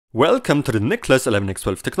Welcome to the Nicholas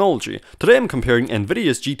 11x12 technology. Today I'm comparing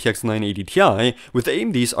NVIDIA's GTX 980 Ti with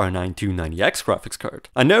AMD's R9 290X graphics card.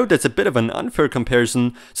 I know that's a bit of an unfair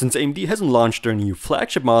comparison since AMD hasn't launched their new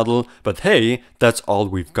flagship model, but hey, that's all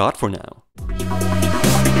we've got for now.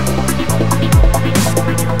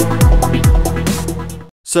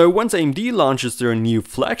 So once AMD launches their new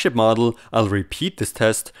flagship model, I'll repeat this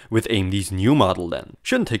test with AMD's new model then.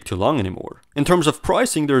 Shouldn't take too long anymore. In terms of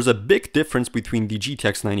pricing, there's a big difference between the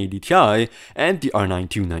GTX 980 Ti and the R9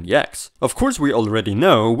 290X. Of course, we already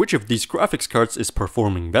know which of these graphics cards is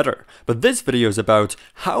performing better, but this video is about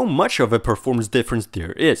how much of a performance difference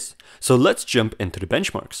there is. So let's jump into the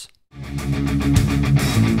benchmarks.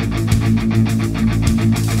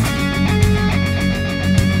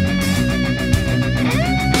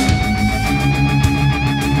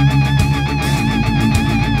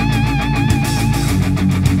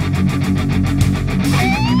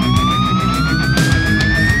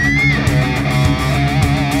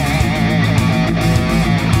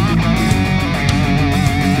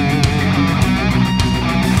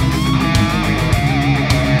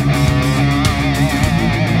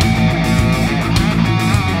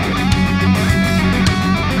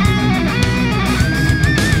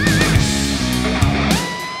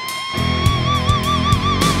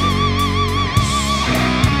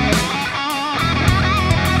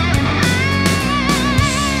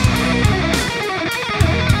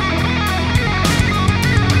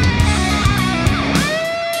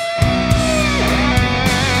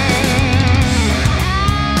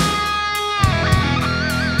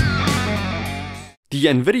 The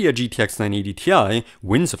NVIDIA GTX 980 Ti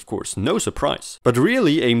wins, of course, no surprise. But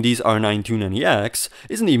really, AMD's R9 290X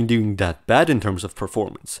isn't even doing that bad in terms of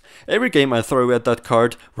performance. Every game I throw at that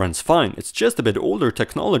card runs fine, it's just a bit older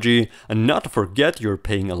technology, and not to forget you're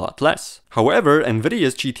paying a lot less. However,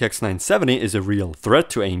 NVIDIA's GTX 970 is a real threat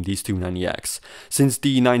to AMD's 290X, since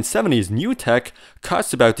the 970's new tech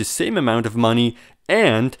costs about the same amount of money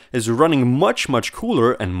and is running much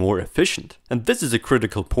cooler and more efficient. And this is a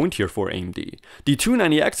critical point here for AMD. The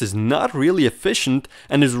 290X is not really efficient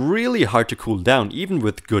and is really hard to cool down even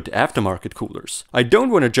with good aftermarket coolers. I don't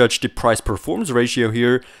want to judge the price performance ratio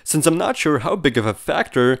here since I'm not sure how big of a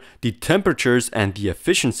factor the temperatures and the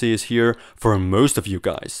efficiency is here for most of you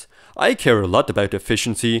guys. I care a lot about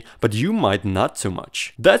efficiency, but you might not so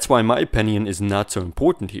much. That's why my opinion is not so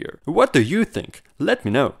important here. What do you think? Let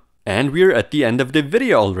me know. And we're at the end of the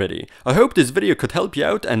video already. I hope this video could help you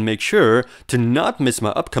out and make sure to not miss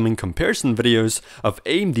my upcoming comparison videos of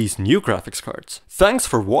AMD's new graphics cards. Thanks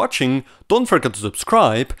for watching, don't forget to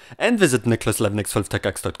subscribe and visit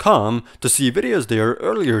nicholas11x12techx.com to see videos there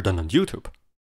earlier than on YouTube.